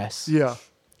progress. Yeah.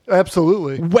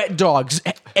 Absolutely. Wet dogs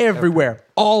everywhere,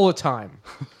 all the time.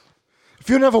 If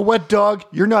you don't have a wet dog,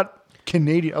 you're not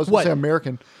Canadian. I was going to say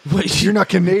American. You're not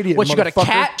Canadian. What, you got a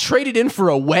cat traded in for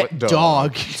a wet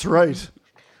dog? That's right.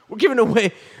 We're giving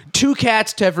away 2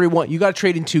 cats to everyone. You got to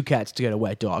trade in 2 cats to get a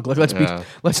wet dog. Like,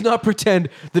 let's not pretend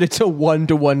that it's a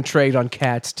 1-to-1 trade on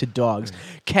cats to dogs.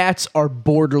 Cats are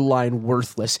borderline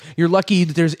worthless. You're lucky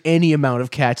that there's any amount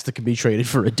of cats that can be traded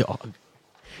for a dog.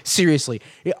 Seriously,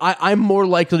 I'm more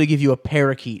likely to give you a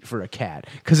parakeet for a cat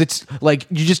because it's like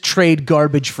you just trade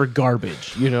garbage for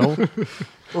garbage, you know?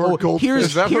 Or goldfish.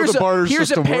 Is that how the barter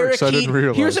system works? I didn't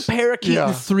realize. Here's a parakeet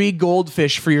and 3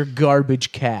 goldfish for your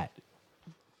garbage cat.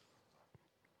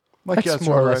 That's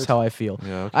more or less how I feel.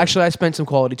 Yeah, okay. Actually, I spent some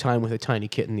quality time with a tiny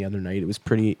kitten the other night. It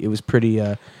was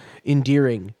pretty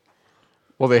endearing.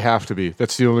 Well, they have to be.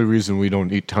 That's the only reason we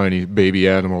don't eat tiny baby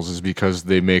animals is because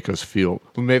they make us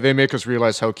they make us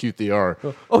realize how cute they are.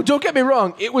 Oh, don't get me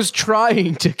wrong. It was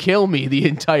trying to kill me the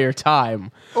entire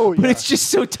time. Oh, yeah. But it's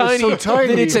just so tiny,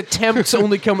 that its attempts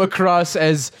only come across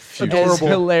as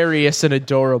hilarious and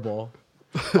adorable.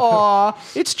 Aw,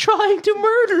 it's trying to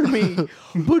murder me,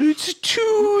 but it's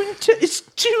too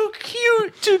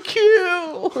cute to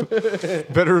kill.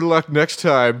 Better luck next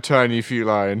time, tiny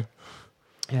feline.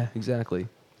 Yeah, exactly.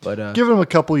 But give him a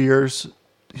couple years,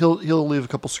 he'll leave a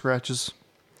couple scratches,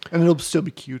 and it'll still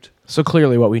be cute. So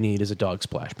clearly, what we need is a dog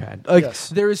splash pad. Yes.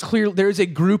 There is a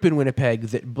group in Winnipeg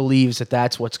that believes that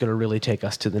that's what's going to really take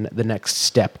us to the next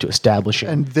step to establishing.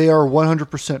 And they are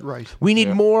 100% right. We need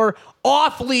more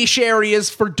off-leash areas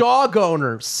for dog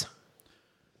owners.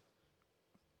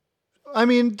 I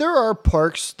mean, there are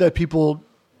parks that people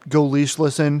go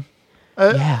leashless in.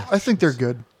 I think they're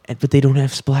good. But they don't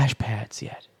have splash pads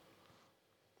yet.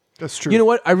 That's true. You know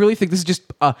what? I really think it's just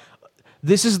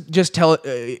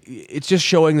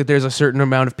showing that there's a certain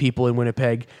amount of people in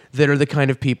Winnipeg that are the kind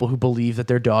of people who believe that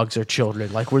their dogs are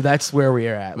children. Like that's where we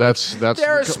are at. That's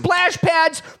there are splash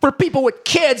pads for people with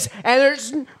kids, and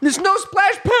there's no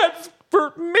splash pads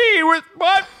for me with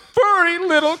my furry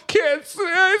little kids.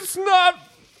 It's not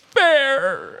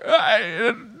fair.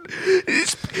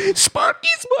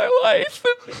 Sparky's my life.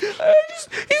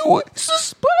 He wants to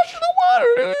splash in the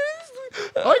water.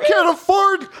 I can't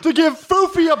afford to give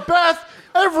Foofy a bath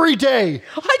every day.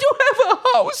 I don't have a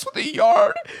house with a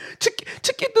yard to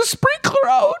get the sprinkler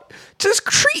out to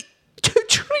treat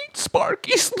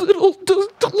Sparky's little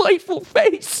delightful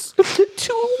face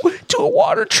to a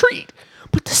water treat.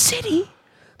 But the city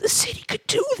could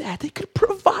do that. They could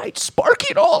provide Sparky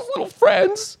and all his little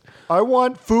friends. I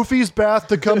want Foofy's bath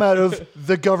to come out of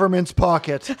the government's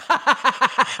pocket.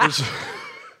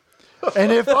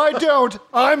 And if I don't,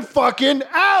 I'm fucking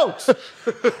out.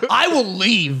 I will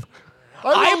leave.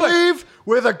 I will leave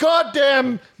with a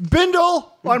goddamn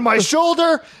bindle on my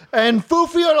shoulder and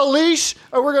Foofy on a leash,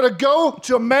 and we're going to go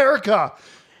to America.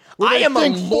 I am a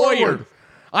lawyer.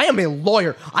 I am a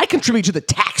lawyer. I contribute to the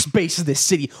tax base of this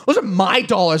city. Those are my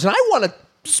dollars, and I want a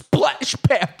splash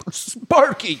pad for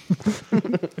Sparky.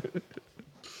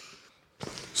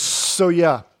 So,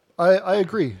 yeah, I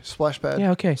agree. Splash pad.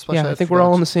 Yeah, okay. Splash pad I think we're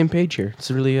all on the same page here.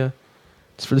 It's really,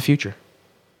 it's for the future.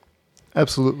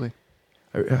 Absolutely.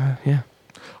 Yeah.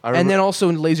 And then also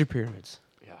in laser pyramids.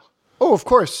 Yeah. Oh, of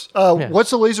course.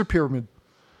 What's a laser pyramid?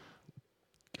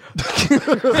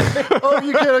 Oh,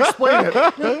 you can't explain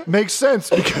it. Makes sense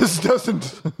because it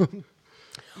doesn't.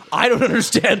 I don't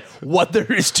understand what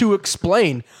there is to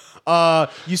explain.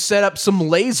 You set up some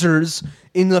lasers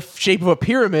in the shape of a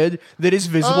pyramid that is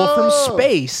visible from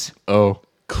space. Oh.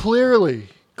 Clearly.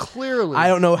 I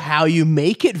don't know how you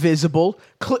make it visible.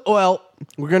 Well,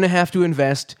 we're going to have to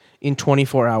invest in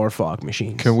 24-hour fog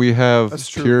machines. Can we have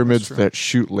pyramids that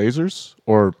shoot lasers?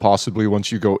 Or possibly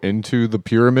once you go into the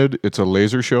pyramid, it's a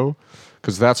laser show?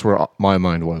 Because that's where my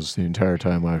mind was the entire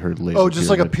time I heard laser. Oh, just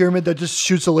pyramid. Like a pyramid that just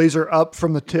shoots a laser up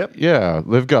from the tip? Yeah,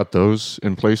 they've got those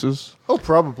in places. Oh,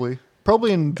 probably.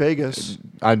 Probably in Vegas.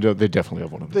 I know they definitely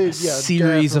have one of them. A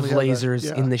series of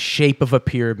lasers in the shape of a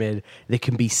pyramid that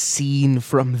can be seen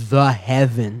from the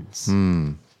heavens.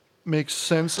 Makes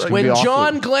sense. When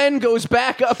John Glenn goes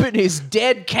back up in his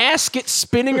dead casket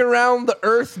spinning around the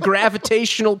earth,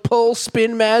 gravitational pull,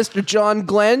 Spin Master John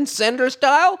Glenn, Sender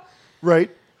style.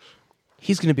 Right.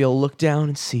 He's going to be able to look down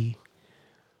and see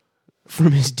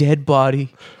from his dead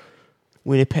body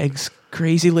Winnipeg's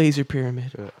crazy laser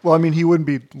pyramid. Well, I mean, he wouldn't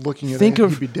be looking at it.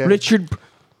 He'd be dead. Richard.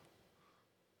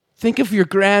 Think of your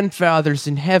grandfathers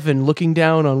in heaven looking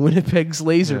down on Winnipeg's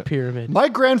laser pyramid. My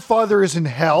grandfather is in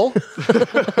hell,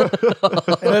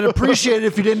 and I'd appreciate it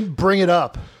if you didn't bring it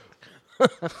up.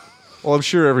 Well, I'm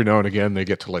sure every now and again they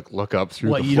get to look up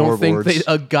through the floorboards. You don't think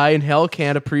a guy in hell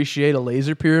can't appreciate a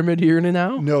laser pyramid here and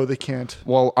now? No, they can't.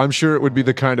 Well, I'm sure it would be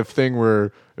the kind of thing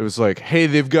where it was like, hey,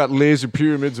 they've got laser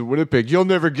pyramids in Winnipeg. You'll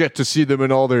never get to see them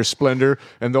in all their splendor,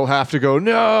 and they'll have to go,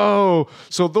 no.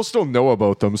 So they'll still know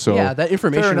about them. So yeah, that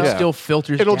information still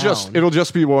filters down. It'll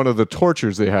just be one of the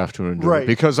tortures they have to endure. Right.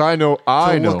 Because I know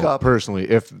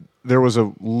personally, if there was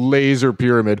a laser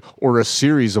pyramid or a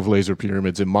series of laser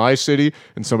pyramids in my city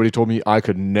and somebody told me I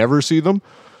could never see them,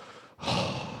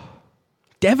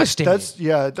 devastating.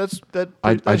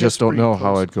 I just don't know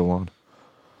how I'd go on.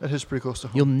 That is pretty close to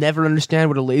home. You'll never understand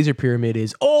what a laser pyramid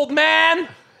is. Old man!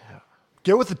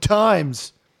 Get with the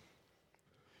times.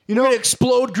 You know,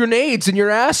 explode grenades in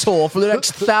your asshole for the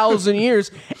next 1,000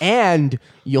 years, and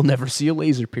you'll never see a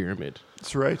laser pyramid.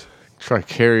 That's right. Try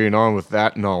carrying on with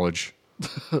that knowledge.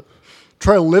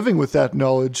 try living with that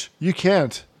knowledge. You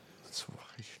can't. That's why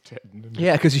you're dead.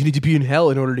 Yeah, because you need to be in hell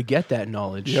in order to get that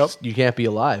knowledge. Yep. You can't be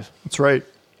alive. That's right.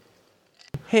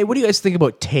 Hey, what do you guys think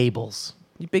about tables?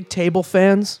 You big table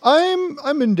fans?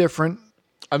 I'm indifferent.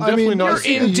 I'm definitely not.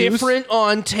 You're indifferent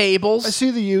on tables. I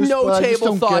see the use. No but I just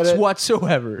table don't get thoughts it.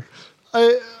 whatsoever.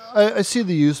 I see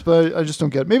the use, but I just don't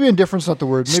get it. Maybe indifference not the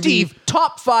word. Maybe Steve,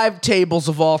 top 5 tables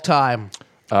of all time.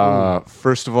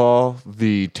 First of all,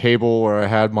 the table where I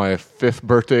had my 5th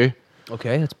birthday.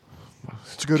 Okay, that's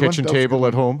it's a good kitchen one. table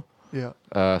at home.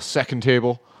 Yeah. Second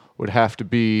table would have to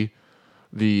be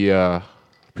the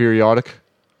periodic.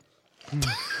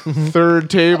 Third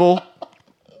table,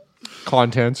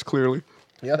 contents clearly.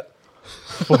 yeah.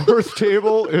 Fourth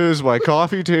table is my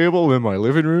coffee table in my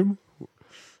living room.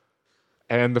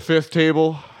 And the 5th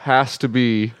table has to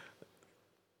be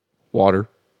water.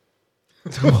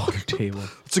 Water table.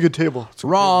 It's a good table. It's a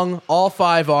Wrong. All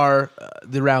 5 are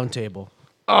the round table.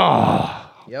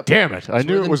 Yep. Damn it! I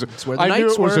knew it was. It's where the I knew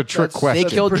knights it was were. a trick They question.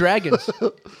 killed dragons.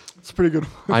 It's a pretty good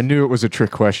one. I knew it was a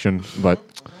trick question, but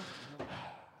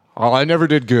I never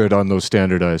did good on those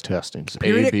standardized testings.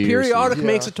 Periodic Yeah.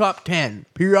 makes a top 10.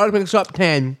 Periodic makes a top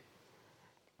 10.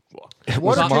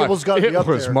 Water table's got to be It up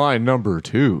was there. my number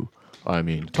 2. I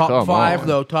mean, Top come 5, on.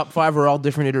 though. Top 5 are all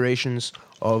different iterations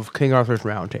of King Arthur's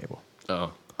Round Table.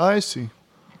 Oh. I see.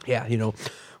 Yeah,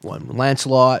 one with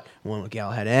Lancelot, one with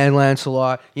Galahad and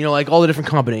Lancelot. Like all the different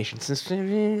combinations. It's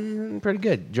pretty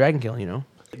good. Dragon Kill,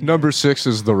 Number 6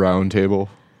 is the Round Table,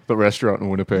 the restaurant in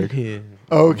Winnipeg. Yeah.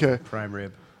 Oh, okay. Prime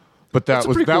rib. But That's a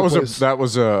pretty cool place. that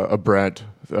was a Brent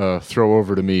throw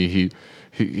over to me.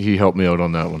 He helped me out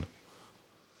on that one.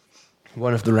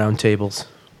 One of the round tables.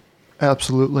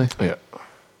 Absolutely. Yeah.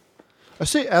 I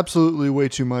say absolutely way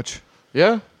too much.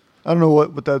 Yeah. I don't know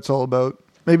what that's all about.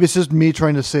 Maybe it's just me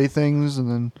trying to say things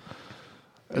and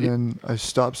then I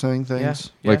stop saying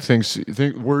things. Yeah.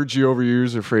 Like words you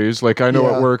overuse or phrase. Like I know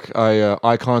Yeah. at work,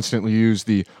 I constantly use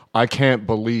the "I can't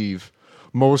believe,"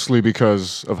 mostly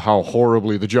because of how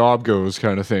horribly the job goes,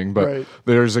 kind of thing. But Right.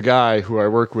 there's a guy who I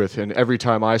work with, and every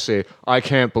time I say "I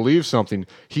can't believe something,"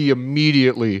 he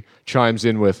immediately chimes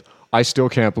in with "I still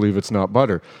can't believe it's not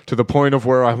butter," to the point of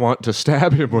where I want to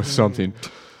stab him with something.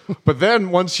 But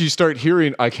then once you start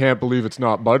hearing "I can't believe it's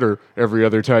not butter" every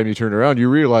other time you turn around, you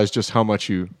realize just how much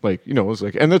you it's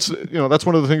like, and that's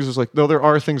one of the things is like, no, there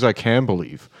are things I can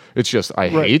believe. It's just I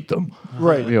Right. hate them.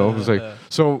 Right. It's like,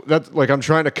 so that's like, I'm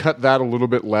trying to cut that a little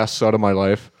bit less out of my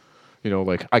life.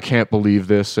 Like I can't believe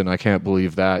this and I can't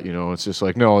believe that, it's just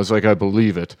like, no, it's like, I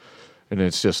believe it. And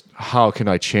it's just, how can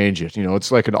I change it?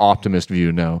 It's like an optimist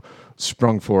view now,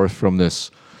 sprung forth from this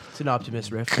It's an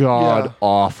optimist riff. god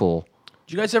awful.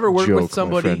 Do you guys ever work joke with my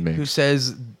somebody friend makes. who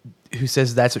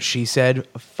says that's what she said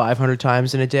 500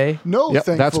 times in a day? No, Yep,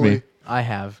 thankfully. that's me. I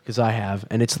have,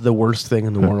 and it's the worst thing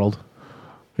in the world.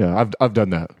 Yeah, I've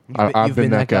done that. I've you've been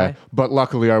been that that guy. guy? But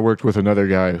luckily, I worked with another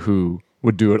guy who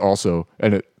would do it also,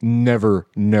 and it never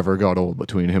got old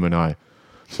between him and I.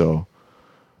 So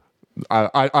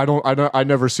I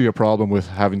never see a problem with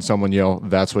having someone yell,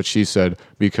 "That's what she said,"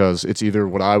 because it's either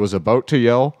what I was about to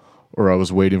yell or I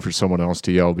was waiting for someone else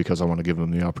to yell because I want to give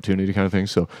them the opportunity, kind of thing.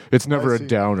 So it's never a see.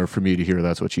 downer for me to hear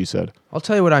 "That's what she said." I'll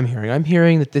tell you what I'm hearing. I'm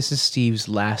hearing that this is Steve's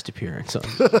last appearance on.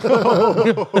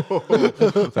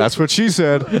 That's what she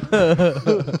said.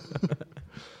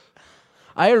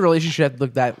 I had a relationship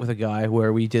like that with a guy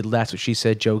where we did "That's what she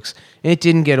said" jokes, and it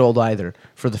didn't get old either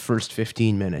for the first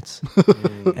 15 minutes.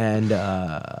 And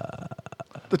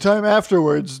The time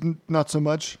afterwards, not so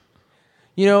much.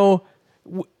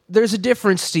 there's a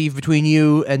difference, Steve, between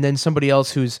you and then somebody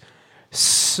else who's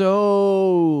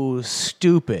so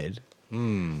stupid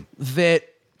that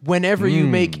whenever you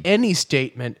make any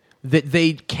statement that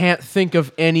they can't think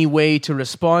of any way to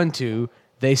respond to,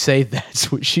 they say,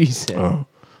 "That's what she said." Oh.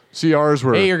 See, ours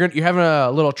were. Hey, you're having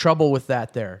a little trouble with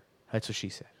that there. That's what she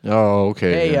said. Oh,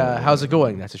 okay. Hey, yeah. how's it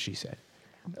going? That's what she said.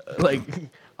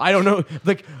 I don't know.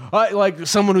 Like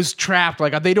someone who's trapped.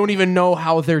 Like they don't even know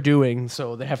how they're doing,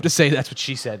 so they have to say, "That's what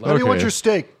she said." How do you want Okay. your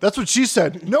steak? That's what she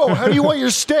said. No, how do you want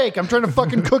your steak? I'm trying to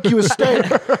fucking cook you a steak.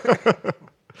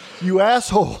 You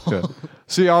asshole. Yeah.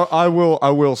 See, I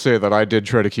will say that I did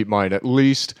try to keep mine. At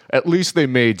least they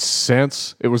made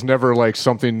sense. It was never like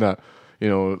something that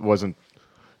it wasn't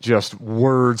just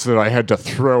words that I had to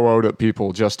throw out at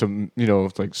people just to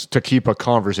like to keep a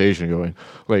conversation going.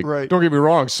 Like, Right. don't get me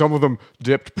wrong, some of them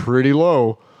dipped pretty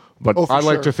low, but Oh, for I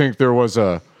like sure. to think there was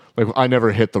I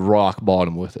never hit the rock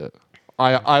bottom with it.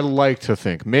 I like to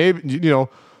think maybe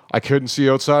I couldn't see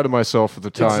outside of myself at the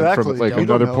time Exactly. from like You don't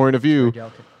another know. point of view. Very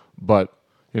delicate. But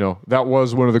that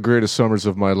was one of the greatest summers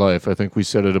of my life. I think we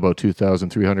said it about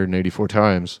 2,384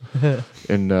 times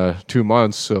in 2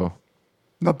 months. So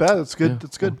not bad. That's good.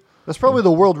 That's good. That's probably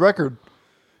the world record.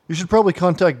 You should probably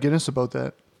contact Guinness about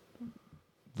that.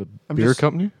 The beer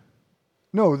company?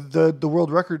 No, the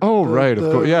world record. Oh, right.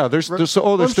 Of course. Yeah, they're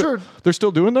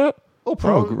still doing that? Oh,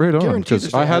 probably. Right on.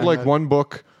 Because I had like one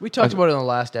book. We talked about it in the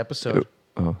last episode.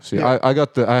 Oh, see, yeah.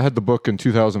 I had the book in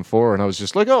 2004, and I was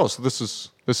just like, oh, so this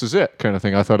is it kind of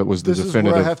thing. I thought it was the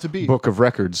definitive book of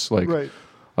records. Like, right.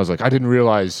 I was like, I didn't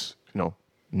realize,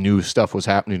 new stuff was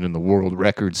happening in the world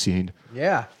record scene.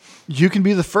 Yeah. You can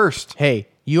be the first. Hey,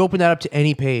 you open that up to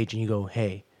any page, and you go,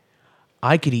 hey,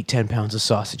 I could eat 10 pounds of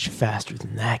sausage faster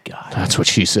than that guy. That's what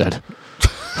she said.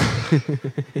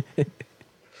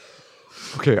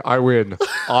 Okay, I win.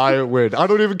 I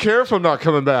don't even care if I'm not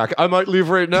coming back. I might leave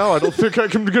right now. I don't think I'm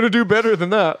going to do better than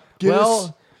that.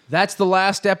 Well, that's the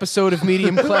last episode of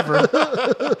Medium Clever.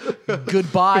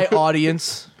 Goodbye,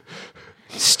 audience.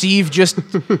 Steve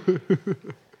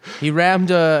he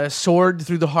rammed a sword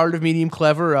through the heart of Medium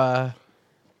Clever.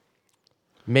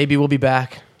 Maybe we'll be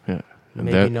back. Yeah.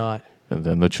 Maybe not. And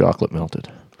then the chocolate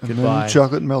melted. Goodbye. The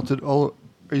chocolate melted. Oh,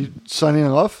 are you signing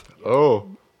off?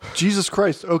 Oh. Jesus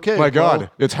Christ. Okay. My God,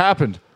 it's happened.